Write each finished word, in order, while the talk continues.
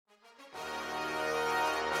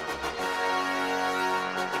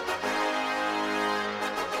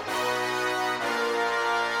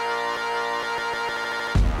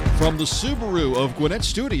From the Subaru of Gwinnett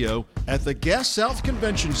Studio at the Gas South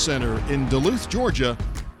Convention Center in Duluth, Georgia,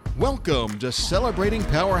 welcome to Celebrating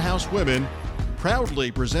Powerhouse Women,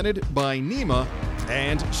 proudly presented by NEMA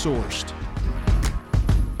and Sourced.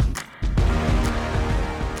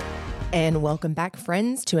 And welcome back,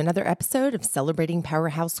 friends, to another episode of Celebrating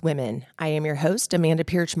Powerhouse Women. I am your host, Amanda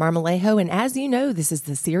Pierce-Marmolejo, and as you know, this is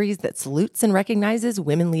the series that salutes and recognizes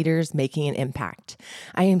women leaders making an impact.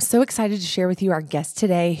 I am so excited to share with you our guest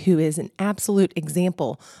today, who is an absolute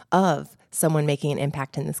example of someone making an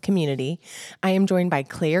impact in this community. I am joined by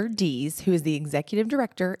Claire Dees, who is the Executive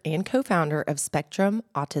Director and co-founder of Spectrum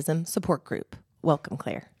Autism Support Group. Welcome,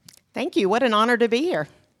 Claire. Thank you. What an honor to be here.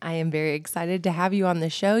 I am very excited to have you on the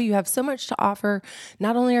show. You have so much to offer,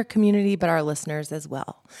 not only our community, but our listeners as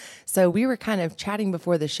well. So we were kind of chatting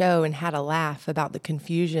before the show and had a laugh about the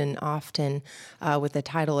confusion often with the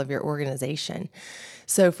title of your organization.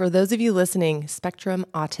 So for those of you listening, Spectrum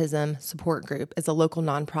Autism Support Group is a local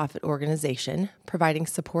nonprofit organization providing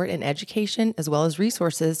support and education as well as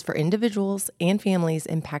resources for individuals and families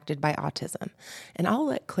impacted by autism. And I'll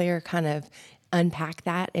let Claire kind of unpack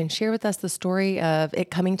that and share with us the story of it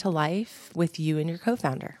coming to life with you and your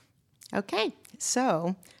co-founder. Okay,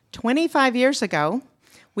 so 25 years ago,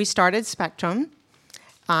 we started Spectrum.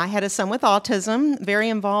 I had a son with autism, very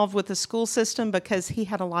involved with the school system because he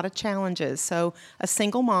had a lot of challenges. So a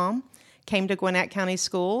single mom came to Gwinnett County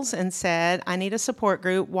Schools and said, I need a support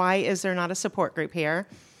group. Why is there not a support group here?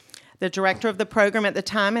 The director of the program at the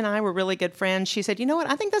time and I were really good friends. She said, you know what,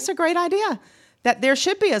 I think that's a great idea, that there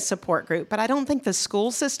should be a support group, but I don't think the school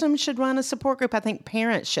system should run a support group. I think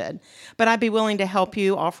parents should. But I'd be willing to help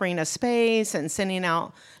you offering a space and sending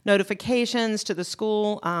out notifications to the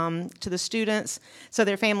school, to the students, so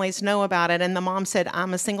their families know about it. And the mom said,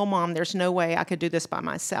 I'm a single mom. There's no way I could do this by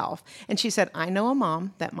myself. And she said, I know a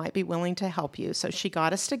mom that might be willing to help you. So she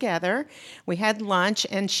got us together. We had lunch,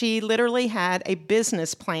 and she literally had a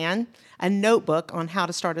business plan, a notebook on how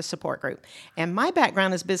to start a support group. And my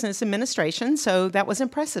background is business administration, so that was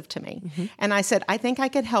impressive to me. Mm-hmm. And I said, I think I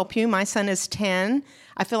could help you. My son is 10.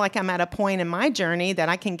 I feel like I'm at a point in my journey that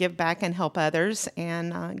I can give back and help others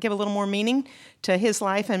and give a little more meaning to his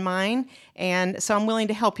life and mine. And so I'm willing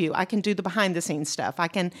to help you. I can do the behind-the-scenes stuff. I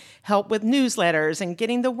can help with newsletters and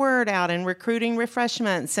getting the word out and recruiting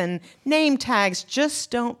refreshments and name tags.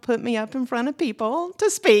 Just don't put me up in front of people to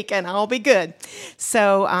speak, and I'll be good.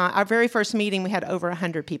 So our very first meeting, we had over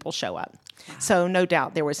 100 people show up. Wow. So no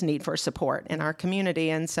doubt there was need for support in our community,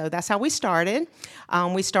 and so that's how we started.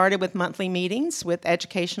 We started with monthly meetings with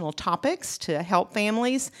educational topics to help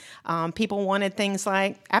families. People wanted things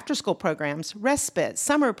like after-school programs, respite,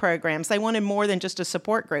 summer programs. They wanted more than just a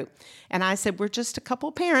support group. And I said, we're just a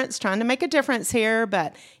couple parents trying to make a difference here,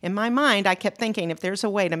 but in my mind, I kept thinking if there's a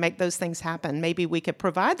way to make those things happen, maybe we could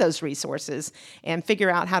provide those resources and figure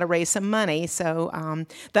out how to raise some money. So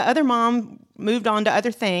the other mom moved on to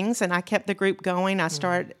other things, and I kept the group going.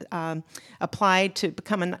 I applied to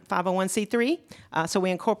become a 501c3, so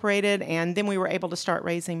we incorporated, and then we were able to start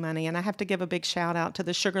raising money. And I have to give a big shout out to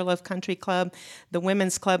the Sugarloaf Country Club. The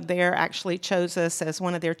women's club there actually chose us as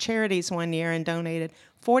one of their charities one year and donated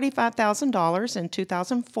 $45,000 in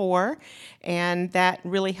 2004, and that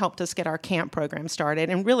really helped us get our camp program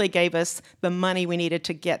started and really gave us the money we needed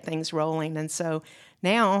to get things rolling. And so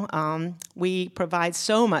now we provide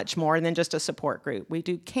so much more than just a support group. We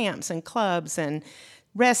do camps and clubs and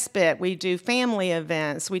respite. We do family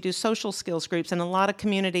events. We do social skills groups and a lot of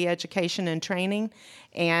community education and training,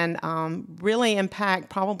 and really impact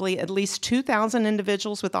probably at least 2,000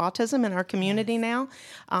 individuals with autism in our community now,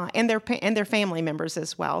 and their family members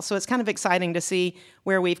as well. So it's kind of exciting to see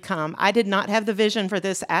where we've come. I did not have the vision for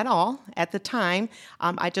this at all at the time.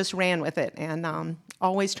 I just ran with it, and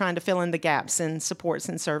always trying to fill in the gaps in supports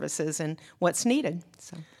and services and what's needed.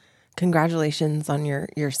 So. Congratulations on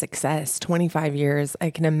your success. 25 years. I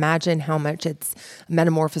can imagine how much it's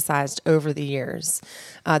metamorphosized over the years.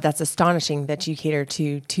 That's astonishing that you cater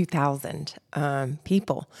to 2,000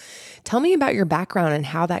 people. Tell me about your background and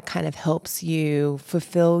how that kind of helps you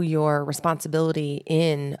fulfill your responsibility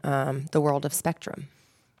in the world of Spectrum.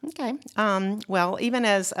 Okay. Well, even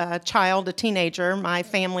as a child, a teenager, my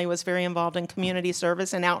family was very involved in community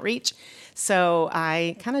service and outreach. So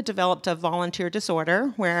I kind of developed a volunteer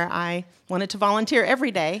disorder where I wanted to volunteer every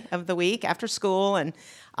day of the week after school. And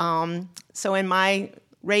so in my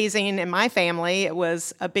raising in my family, it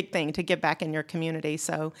was a big thing to give back in your community.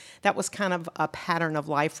 So that was kind of a pattern of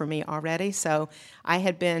life for me already. So I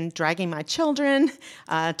had been dragging my children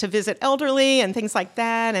to visit elderly and things like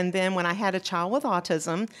that. And then when I had a child with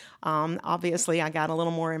autism, obviously I got a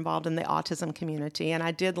little more involved in the autism community. And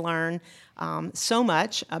I did learn so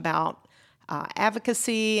much about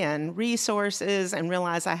advocacy and resources, and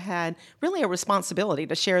realize I had really a responsibility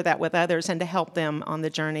to share that with others and to help them on the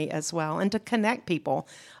journey as well, and to connect people.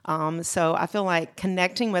 So I feel like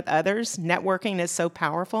connecting with others, networking is so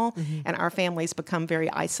powerful, and our families become very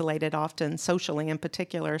isolated often, socially in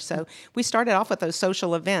particular. So we started off with those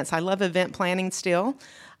social events. I love event planning still.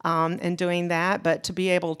 And doing that, but to be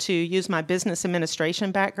able to use my business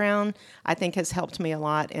administration background, I think has helped me a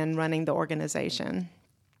lot in running the organization.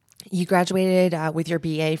 You graduated with your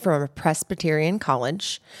BA from a Presbyterian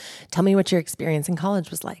college. Tell me what your experience in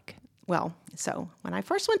college was like. Well, so when I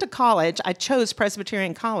first went to college, I chose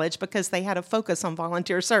Presbyterian College because they had a focus on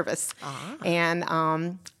volunteer service.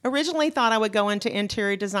 And originally thought I would go into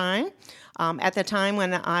interior design. At the time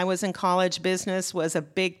when I was in college, business was a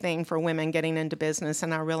big thing for women getting into business,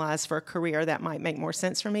 and I realized for a career that might make more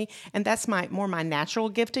sense for me. And that's my natural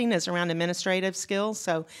gifting is around administrative skills.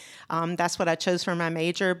 So that's what I chose for my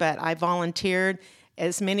major, but I volunteered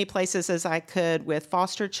as many places as I could with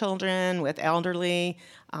foster children, with elderly.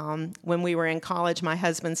 When we were in college, my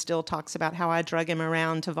husband still talks about how I drug him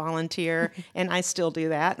around to volunteer, and I still do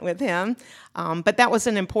that with him. But that was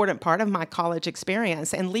an important part of my college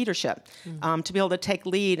experience and leadership, to be able to take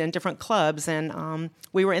lead in different clubs. And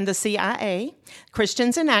we were in the CIA,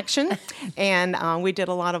 Christians in Action, and we did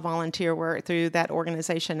a lot of volunteer work through that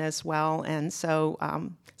organization as well. And so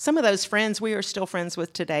some of those friends we are still friends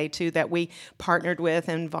with today, too, that we partnered with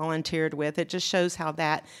and volunteered with. It just shows how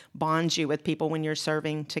that bonds you with people when you're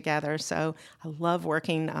serving together. So I love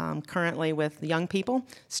working currently with young people,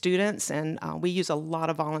 students, and we use a lot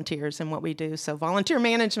of volunteers in what we do. So volunteer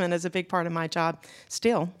management is a big part of my job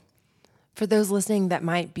still. For those listening that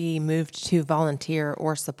might be moved to volunteer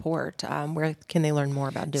or support, where can they learn more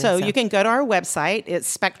about doing so? So you can go to our website.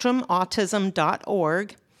 It's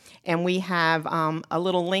spectrumautism.org. And we have a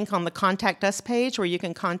little link on the Contact Us page where you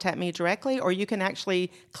can contact me directly, or you can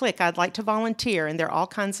actually click, I'd like to volunteer. And there are all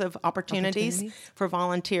kinds of opportunities for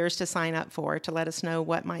volunteers to sign up for, to let us know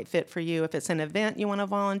what might fit for you. If it's an event you want to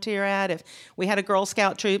volunteer at. If we had a Girl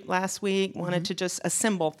Scout troop last week, wanted to just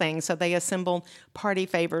assemble things. So they assembled party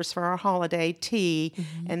favors for our holiday tea.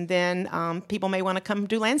 And then people may want to come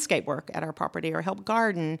do landscape work at our property, or help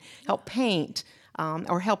garden, help paint.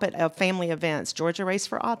 Or help at family events, Georgia Race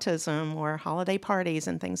for Autism, or holiday parties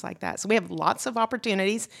and things like that. So we have lots of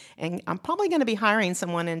opportunities, and I'm probably going to be hiring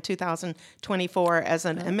someone in 2024 as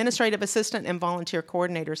an administrative assistant and volunteer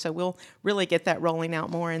coordinator, so we'll really get that rolling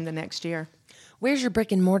out more in the next year. Where's your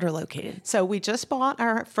brick and mortar located? So we just bought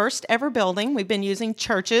our first ever building. We've been using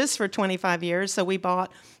churches for 25 years. So we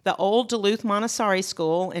bought the old Duluth Montessori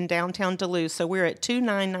School in downtown Duluth. So we're at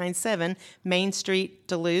 2997 Main Street,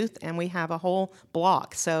 Duluth, and we have a whole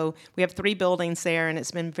block. So we have 3 buildings there, and it's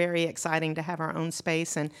been very exciting to have our own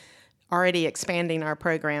space, and already expanding our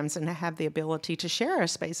programs and to have the ability to share our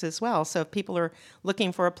space as well. So if people are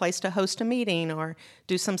looking for a place to host a meeting or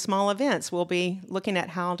do some small events, we'll be looking at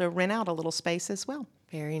how to rent out a little space as well.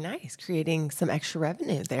 Very nice. Creating some extra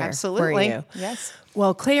revenue there. Absolutely. For you. Yes.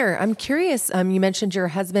 Well, Claire, I'm curious. You mentioned your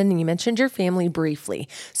husband and you mentioned your family briefly.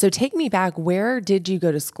 So take me back. Where did you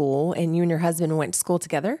go to school? And you and your husband went to school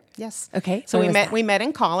together? Yes. Okay. So we met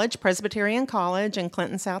in college, Presbyterian College in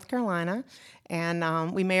Clinton, South Carolina.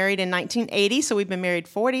 And we married in 1980, so we've been married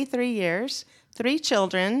 43 years, 3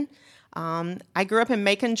 children. I grew up in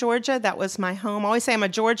Macon, Georgia. That was my home. I always say I'm a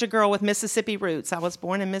Georgia girl with Mississippi roots. I was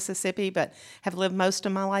born in Mississippi, but have lived most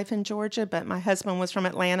of my life in Georgia. But my husband was from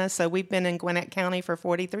Atlanta, so we've been in Gwinnett County for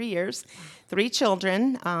 43 years. 3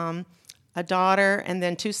 children, a daughter, and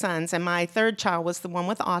then 2 sons. And my third child was the one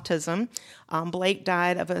with autism. Blake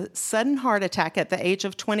died of a sudden heart attack at the age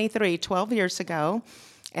of 23, 12 years ago.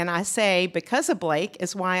 And I say, because of Blake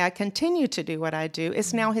is why I continue to do what I do.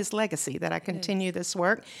 It's now his legacy that I continue this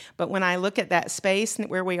work. But when I look at that space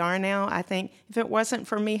where we are now, I think if it wasn't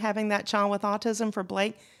for me having that child with autism for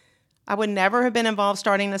Blake, I would never have been involved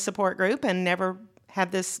starting a support group and never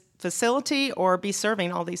have this facility or be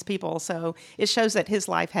serving all these people. So it shows that his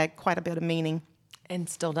life had quite a bit of meaning. And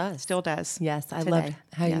still does. Still does. Yes, I today. love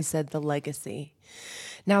how you said the legacy.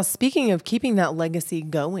 Now, speaking of keeping that legacy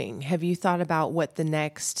going, have you thought about what the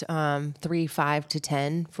next 3, 5 to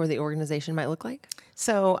 10 for the organization might look like?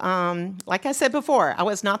 So, like I said before, I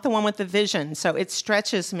was not the one with the vision, so it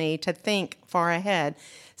stretches me to think far ahead.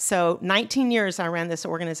 So 19 years I ran this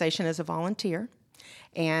organization as a volunteer.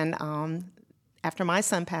 And after my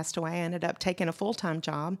son passed away, I ended up taking a full-time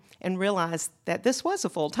job and realized that this was a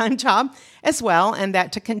full-time job as well, and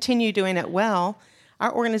that to continue doing it well,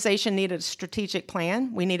 our organization needed a strategic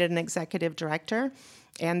plan. We needed an executive director,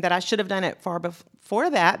 and that I should have done it far before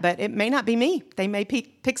that, but it may not be me. They may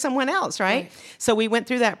pick someone else, right? So we went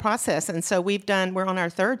through that process, and so we're on our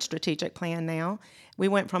third strategic plan now. We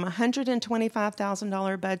went from a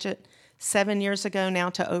 $125,000 budget 7 years ago now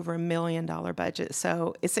to over $1 million budget.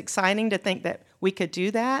 So it's exciting to think that we could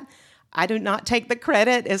do that. I do not take the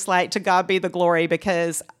credit. It's like, to God be the glory,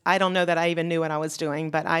 because I don't know that I even knew what I was doing,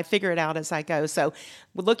 but I figure it out as I go. So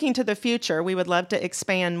looking to the future, we would love to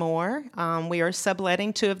expand more. We are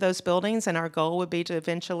subletting 2 of those buildings, and our goal would be to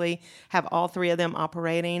eventually have all 3 of them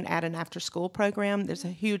operating at an after-school program. There's a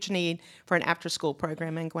huge need for an after-school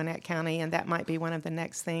program in Gwinnett County, and that might be one of the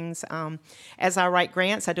next things. As I write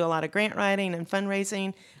grants, I do a lot of grant writing and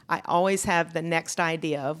fundraising. I always have the next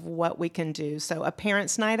idea of what we can do. So a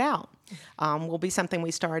parents' night out will be something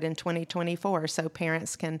we start in 2024, so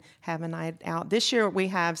parents can have a night out. This year we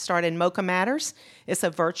have started Mocha Matters. It's a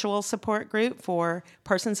virtual support group for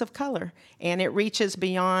persons of color, and it reaches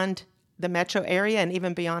beyond the metro area and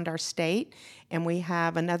even beyond our state. And we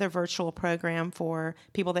have another virtual program for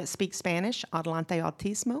people that speak Spanish, Adelante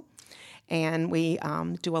Autismo. And we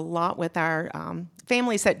do a lot with our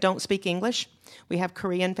families that don't speak English. We have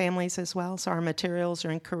Korean families as well, so our materials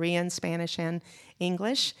are in Korean, Spanish, and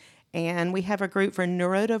English. And we have a group for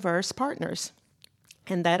neurodiverse partners.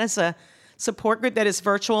 And that is a support group that is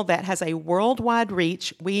virtual, that has a worldwide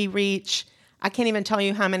reach. We reach, I can't even tell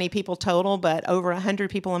you how many people total, but over 100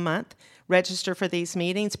 people a month register for these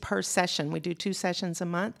meetings per session. We do 2 sessions a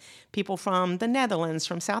month. People from the Netherlands,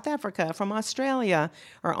 from South Africa, from Australia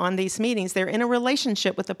are on these meetings. They're in a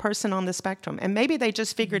relationship with the person on the spectrum, and maybe they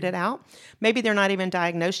just figured it out. Maybe they're not even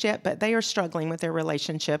diagnosed yet, but they are struggling with their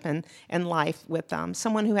relationship and life with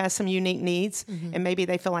someone who has some unique needs, and maybe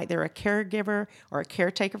they feel like they're a caregiver or a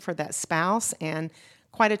caretaker for that spouse, and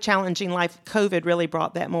quite a challenging life. COVID really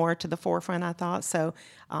brought that more to the forefront, I thought. So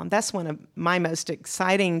that's one of my most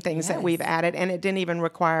exciting things that we've added, and it didn't even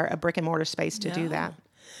require a brick and mortar space to do that.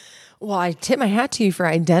 Well, I tip my hat to you for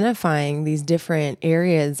identifying these different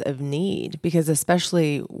areas of need, because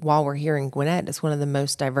especially while we're here in Gwinnett, it's one of the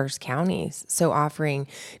most diverse counties. So offering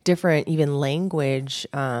different, even language,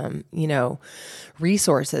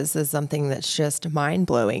 resources is something that's just mind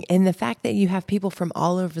blowing. And the fact that you have people from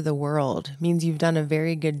all over the world means you've done a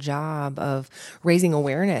very good job of raising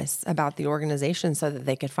awareness about the organization so that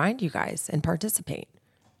they could find you guys and participate.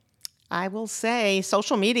 I will say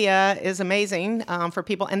social media is amazing for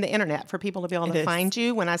people, and the internet, for people to be able to find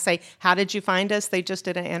you. When I say, how did you find us? They just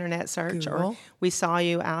did an internet search, or we saw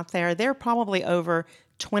you out there. There are probably over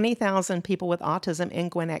 20,000 people with autism in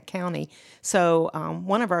Gwinnett County. So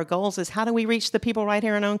one of our goals is, how do we reach the people right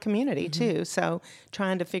here in our own community too? So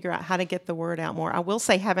trying to figure out how to get the word out more. I will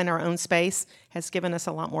say having our own space has given us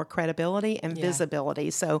a lot more credibility and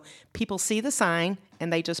visibility. So people see the sign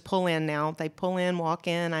and they just pull in now. They pull in, walk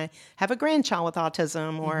in. I have a grandchild with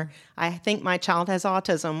autism, or I think my child has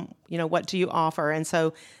autism. What do you offer? And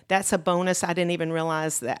so that's a bonus. I didn't even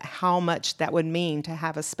realize that how much that would mean to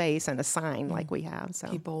have a space and a sign like we have. So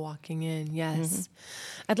people walking in, yes.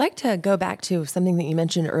 I'd like to go back to something that you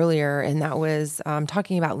mentioned earlier, and that was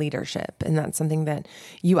talking about leadership. And that's something that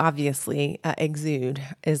you obviously exude,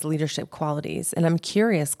 is leadership qualities. And I'm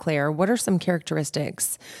curious, Claire, what are some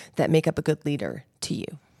characteristics that make up a good leader to you?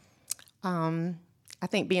 I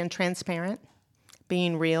think being transparent,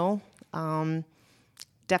 being real,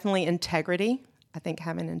 definitely integrity. I think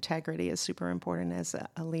having integrity is super important as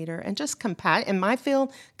a leader, and just in my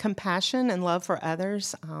field, compassion and love for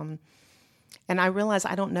others. And I realize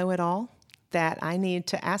I don't know it all, that I need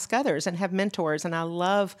to ask others and have mentors. And I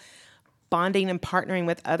love bonding and partnering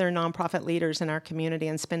with other nonprofit leaders in our community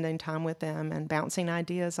and spending time with them and bouncing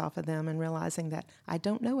ideas off of them, and realizing that I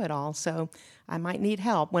don't know it all, so I might need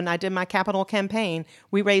help. When I did my capital campaign,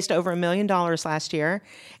 we raised over $1 million last year,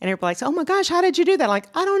 and everybody's like, oh my gosh, how did you do that? Like,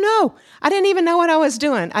 I don't know. I didn't even know what I was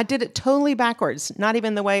doing. I did it totally backwards, not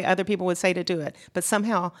even the way other people would say to do it. But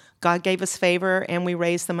somehow God gave us favor, and we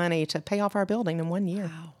raised the money to pay off our building in 1 year.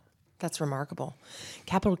 Wow. That's remarkable.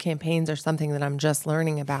 Capital campaigns are something that I'm just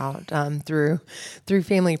learning about through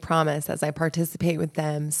Family Promise as I participate with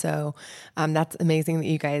them. So that's amazing that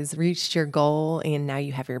you guys reached your goal and now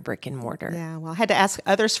you have your brick and mortar. Yeah, well, I had to ask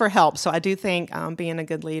others for help. So I do think being a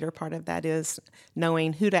good leader, part of that is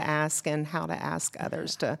knowing who to ask and how to ask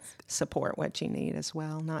others to support what you need as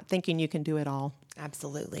well, not thinking you can do it all.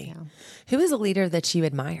 Absolutely. Yeah. Who is a leader that you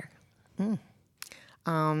admire?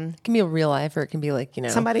 It can be real life, or it can be like,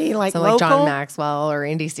 somebody like someone local. like John Maxwell or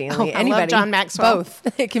Andy Stanley. I Anybody. love John Maxwell.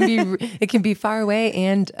 Both. It can be far away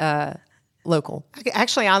and local.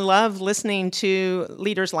 Actually, I love listening to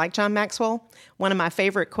leaders like John Maxwell. One of my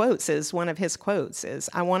favorite quotes is,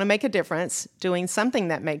 I want to make a difference doing something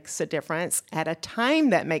that makes a difference at a time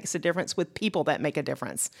that makes a difference with people that make a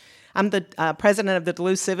difference. I'm the president of the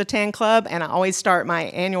Duluth Civitan Club, and I always start my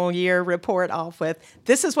annual year report off with,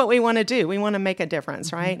 this is what we want to do. We want to make a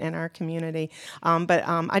difference, right, in our community. But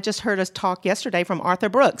I just heard us talk yesterday from Arthur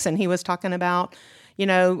Brooks, and he was talking about,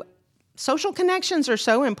 social connections are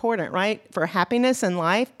so important, right, for happiness in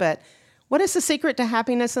life, but what is the secret to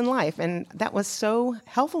happiness in life? And that was so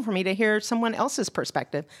helpful for me to hear someone else's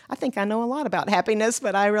perspective. I think I know a lot about happiness,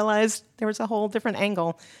 but I realized there was a whole different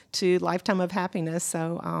angle to Lifetime of Happiness.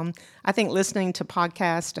 So I think listening to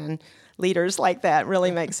podcasts and leaders like that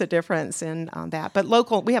really makes a difference in that. But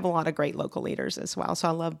we have a lot of great local leaders as well, so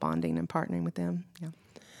I love bonding and partnering with them. Yeah.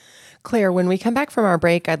 Claire, when we come back from our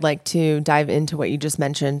break, I'd like to dive into what you just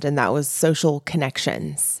mentioned, and that was social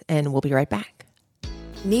connections. And we'll be right back.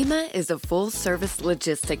 NEMA is a full-service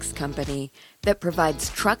logistics company that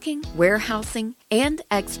provides trucking, warehousing, and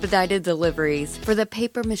expedited deliveries for the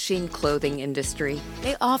paper machine clothing industry.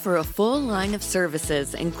 They offer a full line of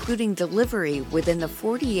services, including delivery within the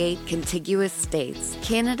 48 contiguous states,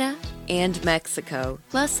 Canada, and Mexico,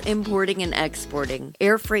 plus importing and exporting,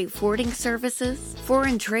 air freight forwarding services,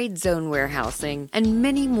 foreign trade zone warehousing, and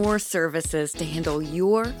many more services to handle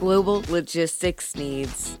your global logistics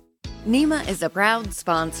needs. NEMA is a proud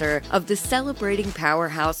sponsor of the Celebrating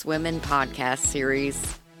Powerhouse Women podcast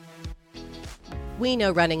series. We know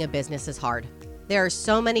running a business is hard. There are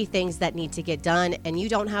so many things that need to get done, and you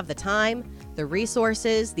don't have the time, the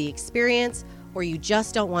resources, the experience, or you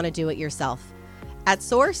just don't want to do it yourself. At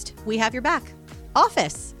Sourced, we have your back.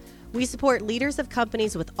 Office. We support leaders of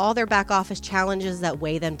companies with all their back office challenges that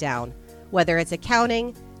weigh them down. Whether it's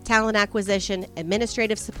accounting, talent acquisition,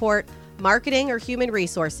 administrative support, marketing, or human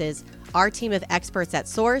resources, our team of experts at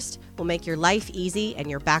Sourced will make your life easy and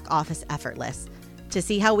your back office effortless. To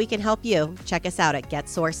see how we can help you, check us out at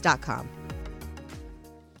getsourced.com.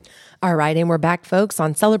 All right, and we're back, folks,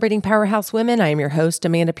 on Celebrating Powerhouse Women. I am your host,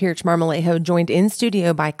 Amanda Pierce-Marmolejo, joined in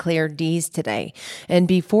studio by Claire Dees today. And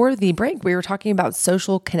before the break, we were talking about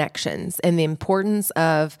social connections and the importance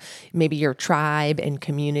of maybe your tribe and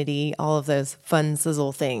community, all of those fun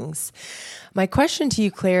sizzle things. My question to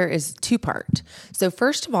you, Claire, is two-part. So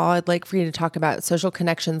first of all, I'd like for you to talk about social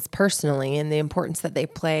connections personally and the importance that they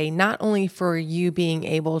play, not only for you being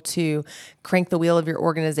able to crank the wheel of your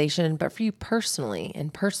organization, but for you personally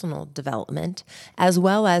and personal development, as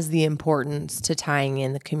well as the importance to tying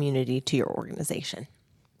in the community to your organization.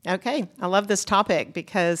 Okay. I love this topic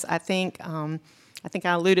because I think I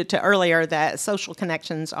alluded to earlier that social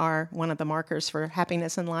connections are one of the markers for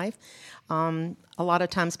happiness in life. A lot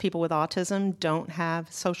of times people with autism don't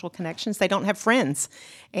have social connections. They don't have friends.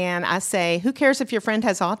 And I say, who cares if your friend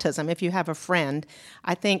has autism? If you have a friend,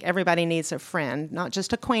 I think everybody needs a friend, not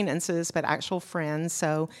just acquaintances, but actual friends.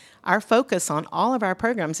 So our focus on all of our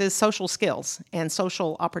programs is social skills and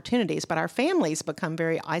social opportunities, but our families become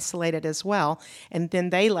very isolated as well, and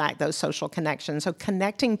then they lack those social connections. So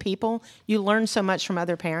connecting people, you learn so much from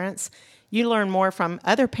other parents. You learn more from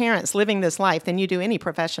other parents living this life than you do any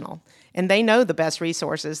professional. And they know the best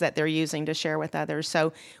resources that they're using to share with others.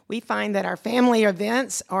 So we find that our family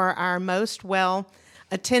events are our most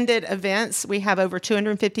well-attended events. We have over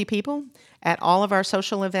 250 people at all of our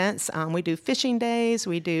social events. We do fishing days,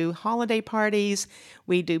 we do holiday parties,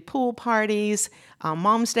 we do pool parties,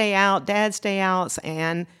 Mom's Day Out, Dad's Day Outs,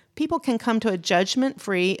 and people can come to a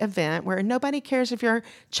judgment-free event where nobody cares if your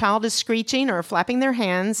child is screeching or flapping their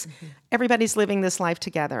hands. Mm-hmm. Everybody's living this life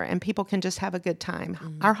together, and people can just have a good time.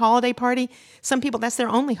 Mm-hmm. Our holiday party, some people, that's their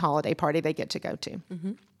only holiday party they get to go to.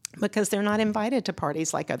 Mm-hmm. Because they're not invited to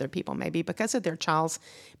parties like other people, maybe because of their child's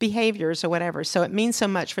behaviors or whatever. So it means so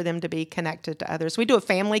much for them to be connected to others. We do a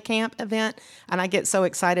family camp event, and I get so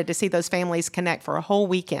excited to see those families connect for a whole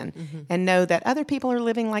weekend and know that other people are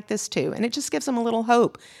living like this too. And it just gives them a little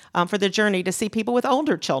hope for the journey to see people with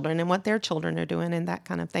older children and what their children are doing and that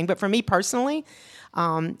kind of thing. But for me personally,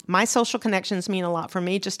 my social connections mean a lot for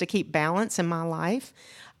me just to keep balance in my life.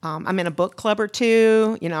 I'm in a book club or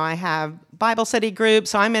two. I have Bible study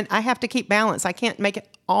groups. So I have to keep balance. I can't make it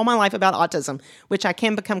all my life about autism, which I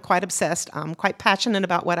can become quite obsessed. I'm quite passionate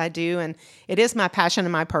about what I do, and it is my passion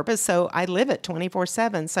and my purpose, so I live it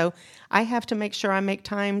 24/7. So I have to make sure I make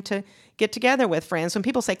time to get together with friends. When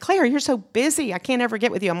people say, Claire, you're so busy, I can't ever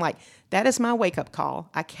get with you, I'm like, that is my wake-up call.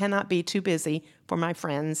 I cannot be too busy for my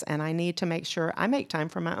friends, and I need to make sure I make time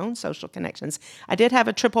for my own social connections. I did have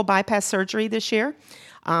a triple bypass surgery this year,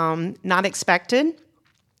 not expected.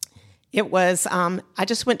 It was, I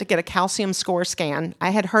just went to get a calcium score scan. I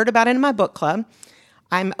had heard about it in my book club.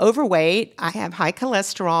 I'm overweight. I have high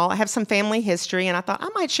cholesterol. I have some family history, and I thought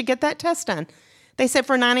I should get that test done. They said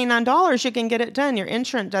for $99 you can get it done. Your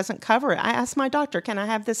insurance doesn't cover it. I asked my doctor, can I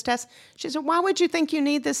have this test? She said, why would you think you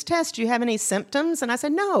need this test? Do you have any symptoms? And I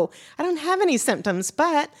said, no, I don't have any symptoms,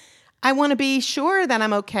 but I want to be sure that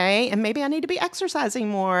I'm okay, and maybe I need to be exercising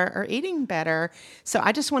more or eating better. So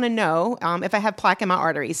I just want to know if I have plaque in my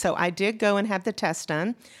arteries. So I did go and have the test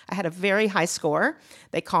done. I had a very high score.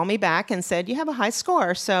 They called me back and said, you have a high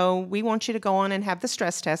score, so we want you to go on and have the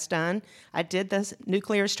stress test done. I did the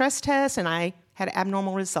nuclear stress test, and I had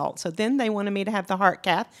abnormal results. So then they wanted me to have the heart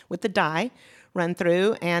cath with the dye run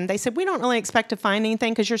through, and they said, we don't really expect to find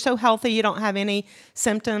anything because you're so healthy, you don't have any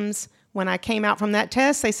symptoms. When I came out from that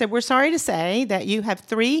test, they said, we're sorry to say that you have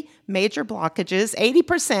 3 major blockages,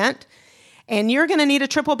 80%, and you're going to need a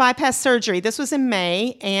triple bypass surgery. This was in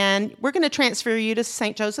May, and we're going to transfer you to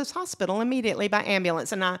St. Joseph's Hospital immediately by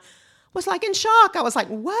ambulance. And I was like in shock. I was like,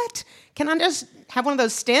 what? Can I just have one of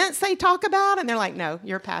those stents they talk about? And they're like, no,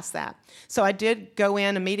 you're past that. So I did go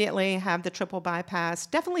in immediately, have the triple bypass.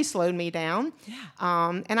 Definitely slowed me down.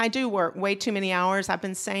 Yeah. And I do work way too many hours. I've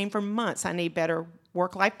been saying for months I need better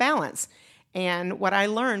work-life balance. And what I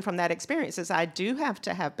learned from that experience is I do have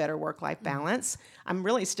to have better work-life balance. I'm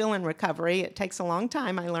really still in recovery. It takes a long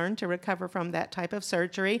time, I learned, to recover from that type of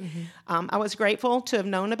surgery. Mm-hmm. I was grateful to have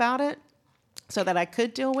known about it so that I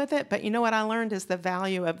could deal with it. But you know what I learned is the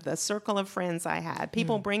value of the circle of friends I had,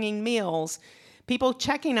 people bringing meals, people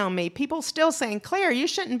checking on me, people still saying, Claire, you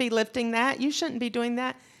shouldn't be lifting that. You shouldn't be doing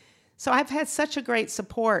that. So I've had such a great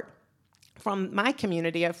support from my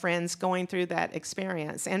community of friends going through that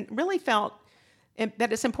experience, and really felt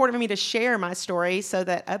that it's important for me to share my story so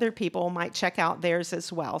that other people might check out theirs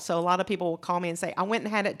as well. So a lot of people will call me and say, I went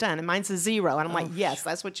and had it done, and mine's a 0. And I'm like, yes,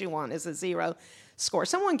 that's what you want, is a 0 score.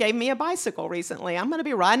 Someone gave me a bicycle recently. I'm going to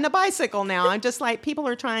be riding a bicycle now. I'm just like, people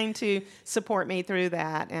are trying to support me through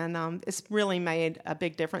that. And it's really made a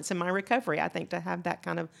big difference in my recovery, I think, to have that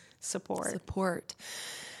kind of support.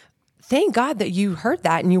 Thank God that you heard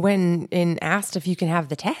that and you went and asked if you can have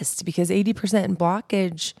the test, because 80%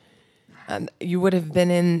 blockage, you would have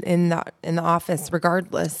been in the office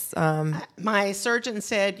regardless. My surgeon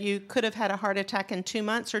said you could have had a heart attack in 2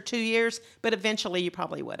 months or 2 years, but eventually you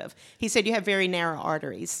probably would have. He said you have very narrow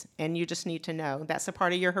arteries, and you just need to know. That's a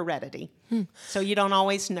part of your heredity. So you don't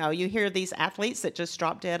always know. You hear these athletes that just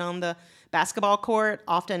drop dead on the basketball court.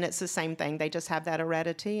 Often it's the same thing. They just have that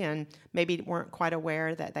heredity and maybe weren't quite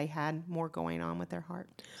aware that they had more going on with their heart.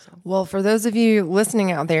 So. Well, for those of you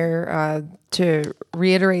listening out there, to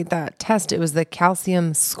reiterate that test, it was the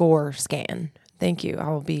calcium score scan. Thank you. I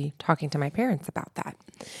will be talking to my parents about that.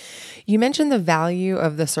 You mentioned the value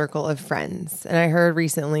of the circle of friends. And I heard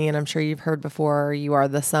recently, and I'm sure you've heard before, you are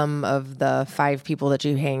the sum of the 5 people that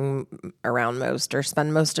you hang around most or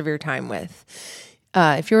spend most of your time with.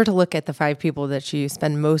 If you were to look at the 5 people that you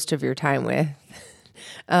spend most of your time with,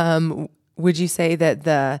 would you say that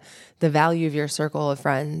the value of your circle of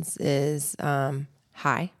friends is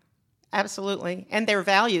high? Absolutely. And their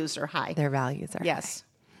values are high. Their values are yes. high.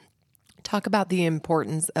 Talk about the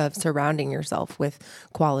importance of surrounding yourself with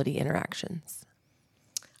quality interactions.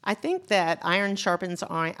 I think that iron sharpens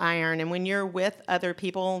iron. And when you're with other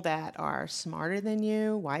people that are smarter than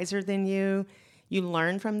you, wiser than you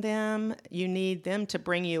learn from them. You need them to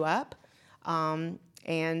bring you up. To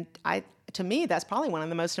me, that's probably one of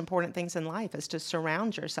the most important things in life, is to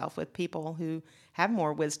surround yourself with people who have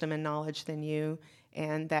more wisdom and knowledge than you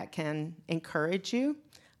and that can encourage you.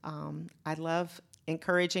 I love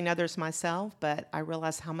encouraging others myself, but I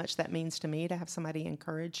realize how much that means to me to have somebody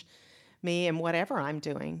encourage me in whatever I'm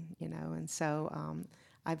doing, and so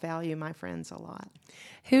I value my friends a lot.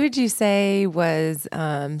 Who would you say was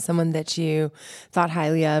someone that you thought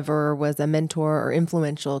highly of, or was a mentor or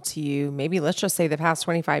influential to you, maybe let's just say the past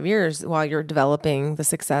 25 years while you're developing the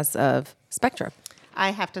success of Spectrum?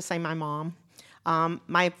 I have to say my mom.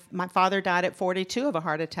 My father died at 42 of a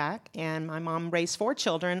heart attack, and my mom raised 4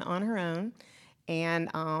 children on her own,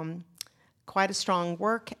 and quite a strong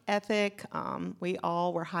work ethic. We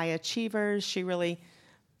all were high achievers. She really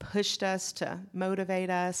pushed us to motivate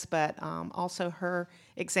us, but also her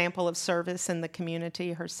example of service in the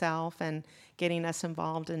community herself and getting us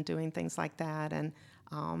involved in doing things like that. And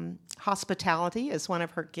hospitality is one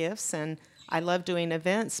of her gifts, and I love doing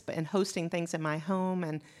events and hosting things in my home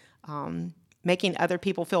and making other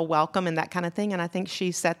people feel welcome and that kind of thing. And I think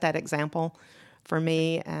she set that example for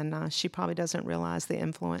me, and she probably doesn't realize the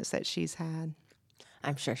influence that she's had.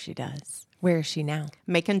 I'm sure she does. Where is she now?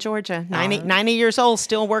 Macon, Georgia. 90 years old,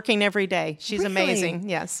 still working every day. She's Really? amazing.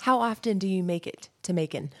 Yes. How often do you make it to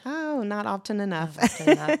Macon? Oh, not often enough. Not often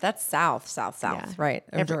enough. That's south, Yeah. right,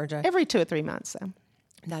 of Georgia. Every 2 or 3 months. So.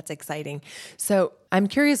 That's exciting. So I'm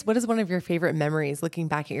curious, what is one of your favorite memories looking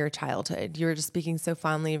back at your childhood? You were just speaking so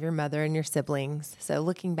fondly of your mother and your siblings. So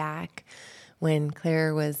looking back when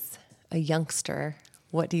Claire was a youngster,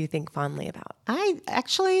 what do you think fondly about? I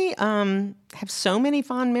actually have so many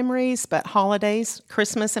fond memories, but holidays,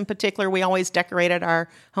 Christmas in particular, we always decorated our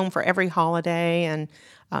home for every holiday, and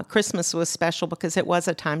Christmas was special because it was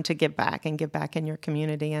a time to give back and give back in your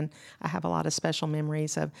community. And I have a lot of special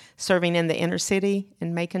memories of serving in the inner city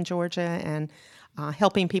in Macon, Georgia, and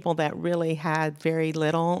helping people that really had very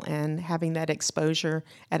little, and having that exposure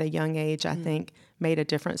at a young age, I think, made a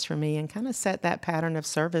difference for me and kind of set that pattern of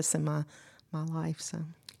service in my life. So,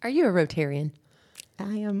 Are you a Rotarian?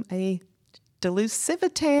 I am a Duluth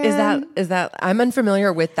Civitan. Is that? I'm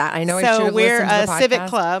unfamiliar with that. I know I should So have we're listened to a the civic podcast.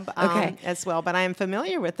 club Okay. as well, but I am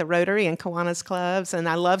familiar with the Rotary and Kiwanis clubs, and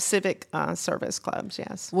I love civic service clubs.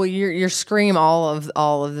 Yes. Well, you're scream all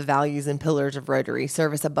of the values and pillars of Rotary.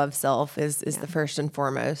 Service above self is the first and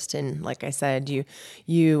foremost, and like I said,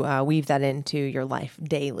 you weave that into your life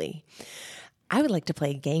daily. I would like to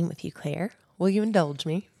play a game with you, Claire. Will you indulge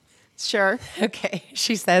me? Sure. Okay,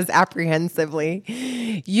 she says apprehensively.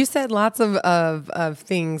 You said lots of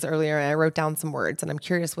things earlier, and I wrote down some words, and I'm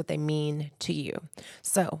curious what they mean to you.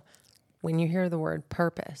 So, when you hear the word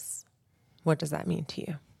purpose, what does that mean to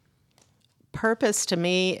you? Purpose to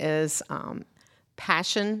me is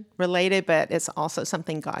passion related, but it's also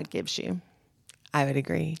something God gives you. I would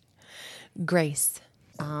agree. Grace.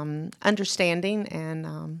 Understanding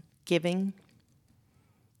and giving.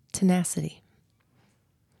 Tenacity.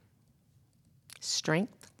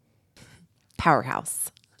 Strength.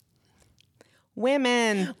 Powerhouse.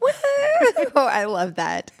 Women. Oh, I love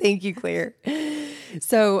that. Thank you, Claire.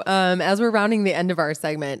 So as we're rounding the end of our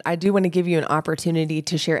segment, I do want to give you an opportunity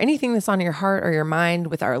to share anything that's on your heart or your mind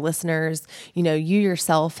with our listeners. You know, you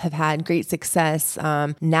yourself have had great success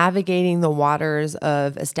navigating the waters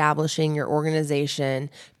of establishing your organization,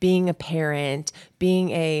 being a parent,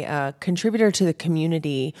 being a contributor to the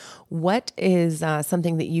community. What is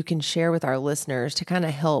something that you can share with our listeners to kind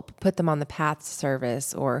of help put them on the path to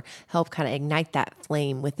service or help kind of ignite that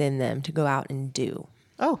flame within them to go out and do?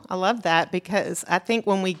 Oh, I love that, because I think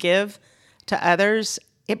when we give to others,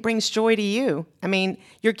 it brings joy to you. I mean,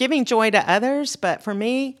 you're giving joy to others, but for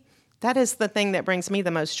me, that is the thing that brings me the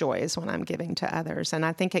most joy, is when I'm giving to others. And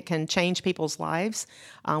I think it can change people's lives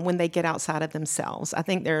when they get outside of themselves. I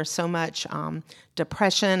think there's so much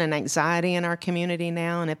depression and anxiety in our community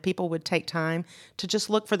now. And if people would take time to just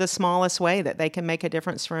look for the smallest way that they can make a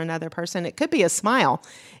difference for another person, it could be a smile.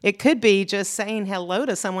 It could be just saying hello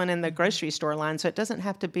to someone in the grocery store line. So it doesn't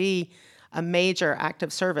have to be a major act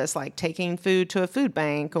of service like taking food to a food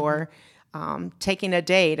bank or taking a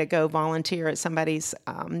day to go volunteer at somebody's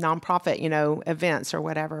nonprofit, events or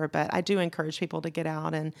whatever. But I do encourage people to get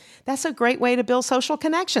out, and that's a great way to build social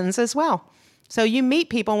connections as well. So you meet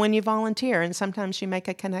people when you volunteer, and sometimes you make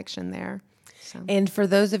a connection there. So. And for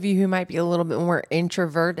those of you who might be a little bit more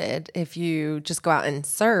introverted, if you just go out and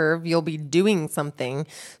serve, you'll be doing something.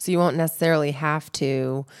 So you won't necessarily have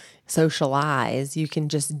to socialize. You can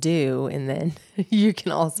just do, and then you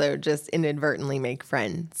can also just inadvertently make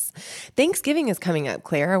friends. Thanksgiving is coming up,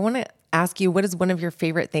 Claire. I want to ask you, what is one of your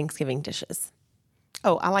favorite Thanksgiving dishes?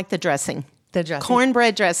 Oh, I like the dressing. The dressing.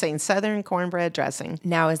 Cornbread dressing, Southern cornbread dressing.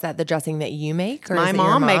 Now, is that the dressing that you make? Or My is it your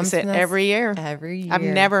mom makes mom's? it every year. Every year. I've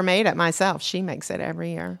never made it myself. She makes it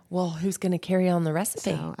every year. Well, who's going to carry on the recipe?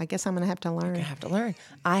 So I guess I'm going to have to learn. I have to learn.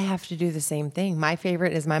 I have to do the same thing. My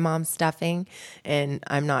favorite is my mom's stuffing, and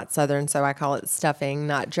I'm not Southern, so I call it stuffing,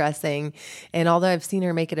 not dressing. And although I've seen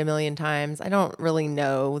her make it a million times, I don't really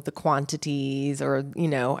know the quantities, or,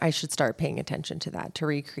 I should start paying attention to that to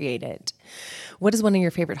recreate it. What is one of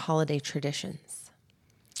your favorite holiday traditions?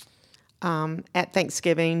 At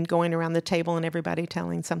Thanksgiving, going around the table and everybody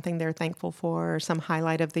telling something they're thankful for, or some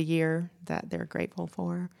highlight of the year that they're grateful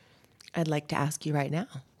for. I'd like to ask you right now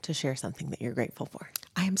to share something that you're grateful for.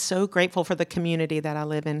 I am so grateful for the community that I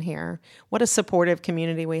live in here. What a supportive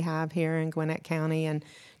community we have here in Gwinnett County. And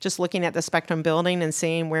just looking at the Spectrum building and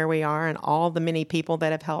seeing where we are and all the many people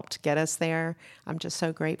that have helped get us there, I'm just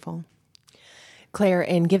so grateful. Claire,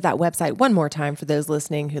 and give that website one more time for those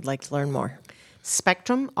listening who'd like to learn more.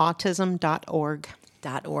 SpectrumAutism.org.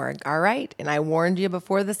 All right. And I warned you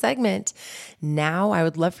before the segment. Now I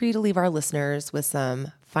would love for you to leave our listeners with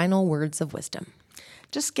some final words of wisdom.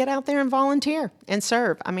 Just get out there and volunteer and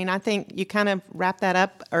serve. I mean, I think you kind of wrapped that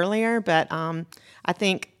up earlier, but I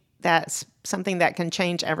think that's something that can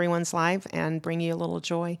change everyone's life and bring you a little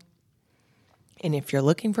joy. And if you're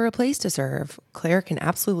looking for a place to serve, Claire can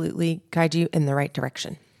absolutely guide you in the right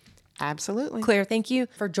direction. Absolutely. Claire, thank you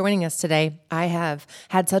for joining us today. I have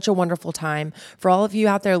had such a wonderful time. For all of you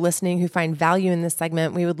out there listening who find value in this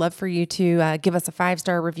segment, we would love for you to give us a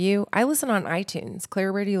 5-star review. I listen on iTunes.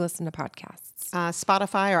 Claire, where do you listen to podcasts?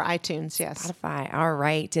 Spotify or iTunes, yes. Spotify, all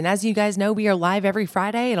right. And as you guys know, we are live every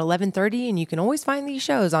Friday at 11:30, and you can always find these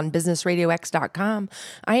shows on businessradiox.com.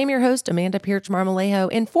 I am your host, Amanda Pierce-Marmolejo,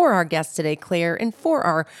 and for our guest today, Claire, and for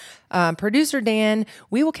our producer, Dan,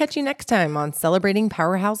 we will catch you next time on Celebrating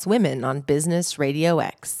Powerhouse Women on Business Radio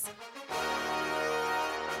X.